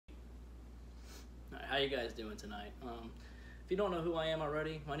you guys doing tonight? If you don't know who I am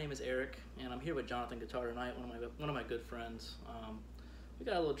already, my name is Eric, and I'm here with Jonathan Guitar tonight, one of my good friends. We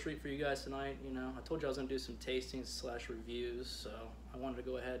got a little treat for you guys tonight. You know, I told you I was gonna do some tastings / reviews, so I wanted to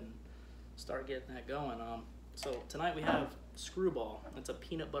go ahead and start getting that going. So tonight we have Skrewball. It's a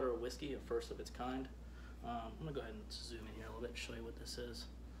peanut butter whiskey, a first of its kind. I'm gonna go ahead and zoom in here a little bit and show you what this is.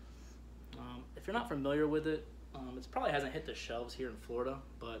 If you're not familiar with it, it probably hasn't hit the shelves here in Florida,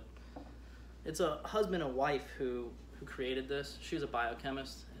 but it's a husband and wife who created this. She was a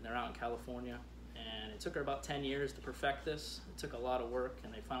biochemist, and they're out in California, and it took her about 10 years to perfect this. It took a lot of work,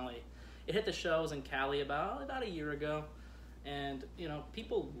 and it hit the shelves in Cali about a year ago, and you know,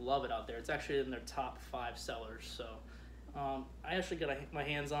 people love it out there. It's actually in their top 5 sellers. So I actually got my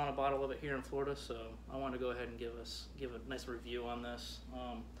hands on a bottle of it here in Florida, so I want to go ahead and give a nice review on this.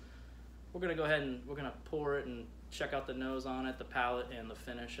 We're gonna go ahead and we're gonna pour it and check out the nose on it, the palate, and the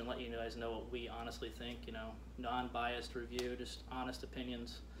finish, and let you guys know what we honestly think. You know, non-biased review, just honest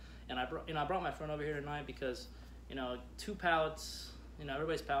opinions. And I brought my friend over here tonight because, you know, 2 palates. You know,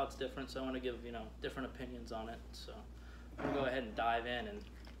 everybody's palate's different, so I want to give, you know, different opinions on it. So I'm gonna go ahead and dive in and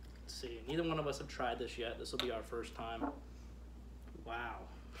see. Neither one of us have tried this yet. This will be our first time. Wow.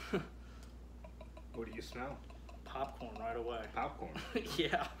 What do you smell? Popcorn right away. Popcorn?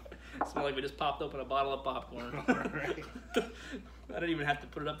 Yeah. It smelled like we just popped open a bottle of popcorn. All right. I didn't even have to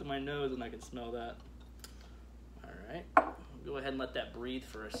put it up to my nose and I can smell that. All right. Go ahead and let that breathe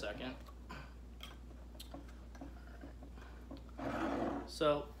for a second. All right.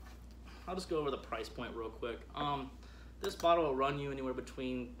 So I'll just go over the price point real quick. This bottle will run you anywhere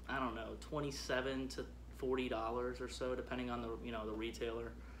between, I don't know, $27 to $40 or so, depending on the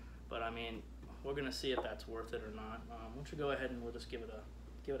retailer. But I mean, we're gonna see if that's worth it or not. Why don't you go ahead and we'll just get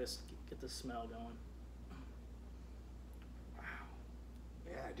the smell going. Wow.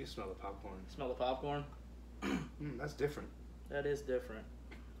 Yeah, I do smell the popcorn. Smell the popcorn? That's different. That is different.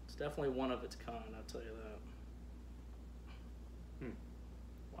 It's definitely one of its kind, I'll tell you that.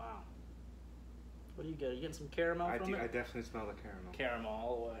 Wow. What do you get? You getting some caramel from it? I definitely smell the caramel. Caramel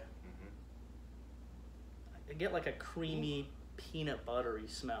all the way. I get like a creamy peanut buttery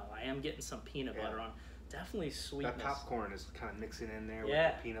smell. I am getting some peanut butter on. Definitely sweetness. That popcorn is kind of mixing in there with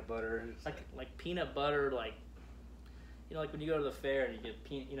the peanut butter. Like peanut butter, like, you know, like when you go to the fair and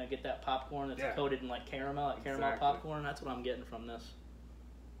you get that popcorn that's coated in like caramel, popcorn. That's what I'm getting from this.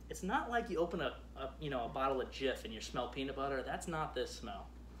 It's not like you open a bottle of Jif and you smell peanut butter. That's not this smell.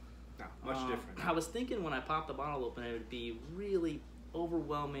 No, much different. I was thinking when I popped the bottle open it would be really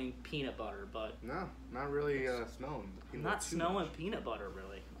overwhelming peanut butter, but no, not really smelling. I'm not smelling peanut butter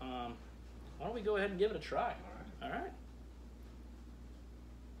really. Why don't we go ahead and give it a try? All right.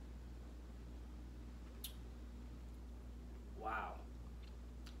 Wow.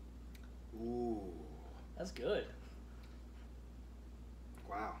 Ooh. That's good.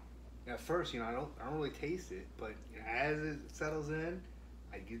 Wow. At first, I don't really taste it, but as it settles in,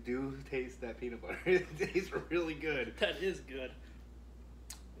 I do taste that peanut butter. It tastes really good. That is good.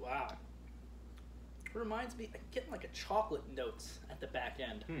 Wow. It reminds me, I'm getting like a chocolate notes at the back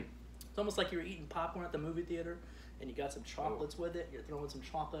end. It's almost like you were eating popcorn at the movie theater, and you got some chocolates with it. You're throwing some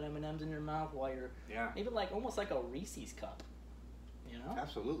chocolate M&Ms in your mouth while you're maybe like almost like a Reese's cup. You know?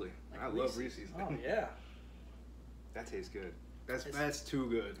 Absolutely. Like I love Reese's. Oh yeah. That tastes good. That's too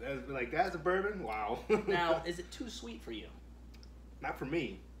good. That's a bourbon. Wow. Now, is it too sweet for you? Not for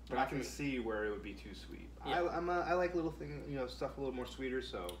me, but I can see where it would be too sweet. Yeah. I like little things, stuff a little more sweeter.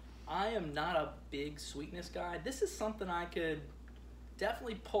 So I am not a big sweetness guy. This is something I could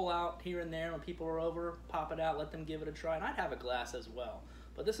definitely pull out here and there when people are over, pop it out, let them give it a try, and I'd have a glass as well.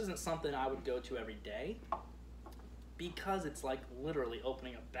 But this isn't something I would go to every day because it's like literally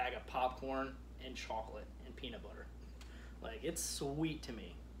opening a bag of popcorn and chocolate and peanut butter. Like, it's sweet to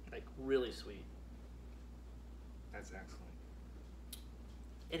me, like really sweet. That's excellent.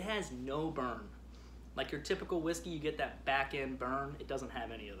 It has no burn. Like your typical whiskey, you get that back end burn. It doesn't have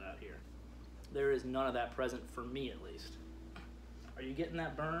any of that here. There is none of that present for me, at least. Are you getting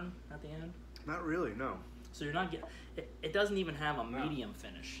that burn at the end? Not really, no. So you're not getting. It doesn't even have a medium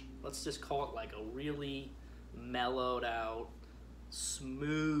finish. Let's just call it like a really mellowed out,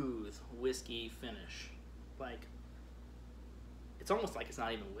 smooth whiskey finish. Like, it's almost like it's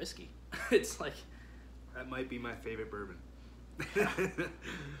not even whiskey. It's like. That might be my favorite bourbon.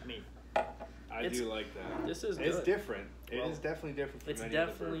 I mean, I do like that. This is good. It's different. It is definitely different from it's any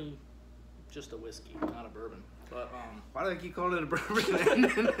definitely other just a whiskey, not a bourbon. But why do I keep calling it a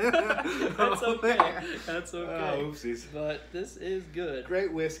bourbon? That's okay. That's okay. Oh, oopsies. But this is good.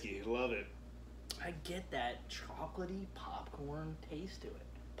 Great whiskey. Love it. I get that chocolatey popcorn taste to it.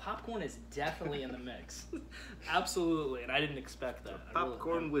 popcorn is definitely in the mix. Absolutely, and I didn't expect that.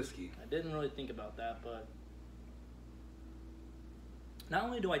 Popcorn whiskey. I didn't really think about that, but not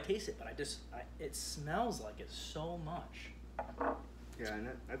only do I taste it, but it smells like it so much. Yeah, and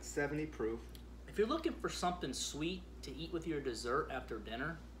that's 70 proof. If you're looking for something sweet to eat with your dessert after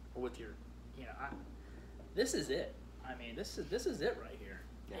dinner, or with your, this is it. I mean, this is it right here.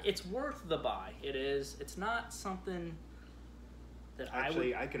 Yeah. It's worth the buy. It is. It's not something that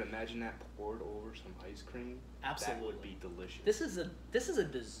I could imagine that poured over some ice cream. Absolutely, that would be delicious. This is a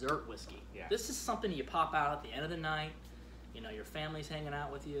dessert whiskey. Yeah. This is something you pop out at the end of the night. Your family's hanging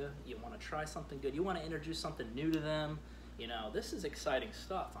out with you. You want to try something good. You want to introduce something new to them. This is exciting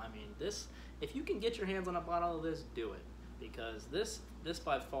stuff. I mean, if you can get your hands on a bottle of this, do it, because this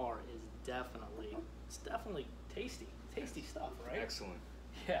by far is definitely tasty stuff, right? Excellent.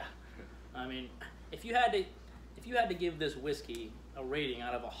 Yeah. I mean, if you had to give this whiskey a rating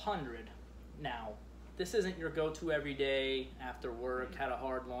out of 100, now this isn't your go-to every day after work, had a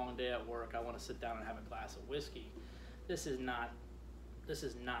hard long day at work, I want to sit down and have a glass of whiskey. This is not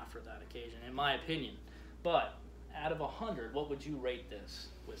for that occasion, in my opinion. But out of 100, what would you rate this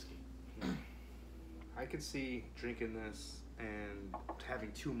whiskey? I could see drinking this and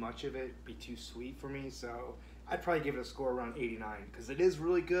having too much of it be too sweet for me, so I'd probably give it a score around 89, because it is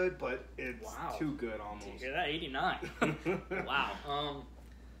really good, but it's too good almost. Did you hear that? 89. Wow.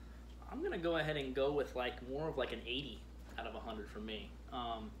 I'm going to go ahead and go with more of an 80 out of 100 for me.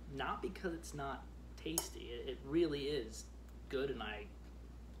 Not because it's not tasty. It really is good, and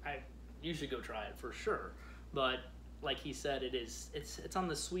you should go try it for sure. But like he said, it's on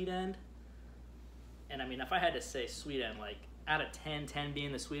the sweet end. And I mean, if I had to say sweet end, out of 10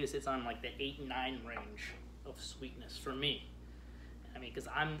 being the sweetest, it's on the 8 9 range of sweetness for me. I mean, because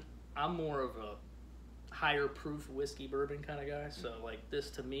I'm more of a higher proof whiskey bourbon kind of guy, so this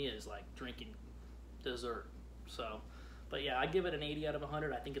to me is drinking dessert. So, but yeah, I give it an 80 out of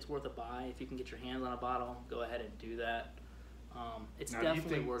 100. I think it's worth a buy. If you can get your hands on a bottle, go ahead and do that. It's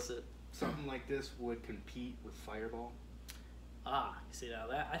definitely worth it. Something like this would compete with Fireball? You see now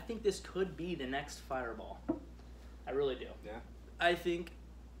that I think this could be the next Fireball. I really do. Yeah. I think,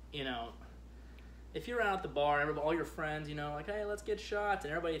 if you're out at the bar, all your friends, hey, let's get shots,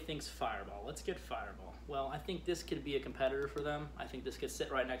 and everybody thinks Fireball. Let's get Fireball. Well, I think this could be a competitor for them. I think this could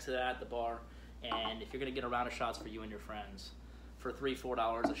sit right next to that at the bar, and if you're gonna get a round of shots for you and your friends, for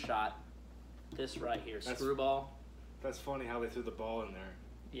 $3-4 a shot, this right here, Skrewball. That's funny how they threw the ball in there.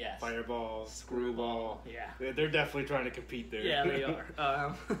 Yes. Fireball, Skrewball. Yeah. They're definitely trying to compete there. Yeah, they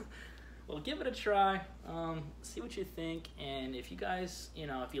are. Well, give it a try. See what you think. And if you guys,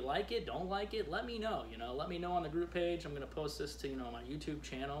 if you like it, don't like it, let me know. Let me know on the group page. I'm going to post this to, my YouTube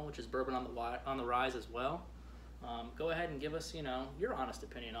channel, which is Bourbon on the Rise as well. Go ahead and give us, your honest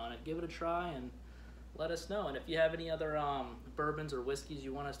opinion on it. Give it a try and let us know. And if you have any other bourbons or whiskeys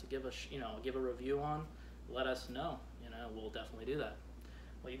you want us to give a review on, let us know. We'll definitely do that.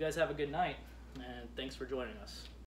 Well, you guys have a good night, and thanks for joining us.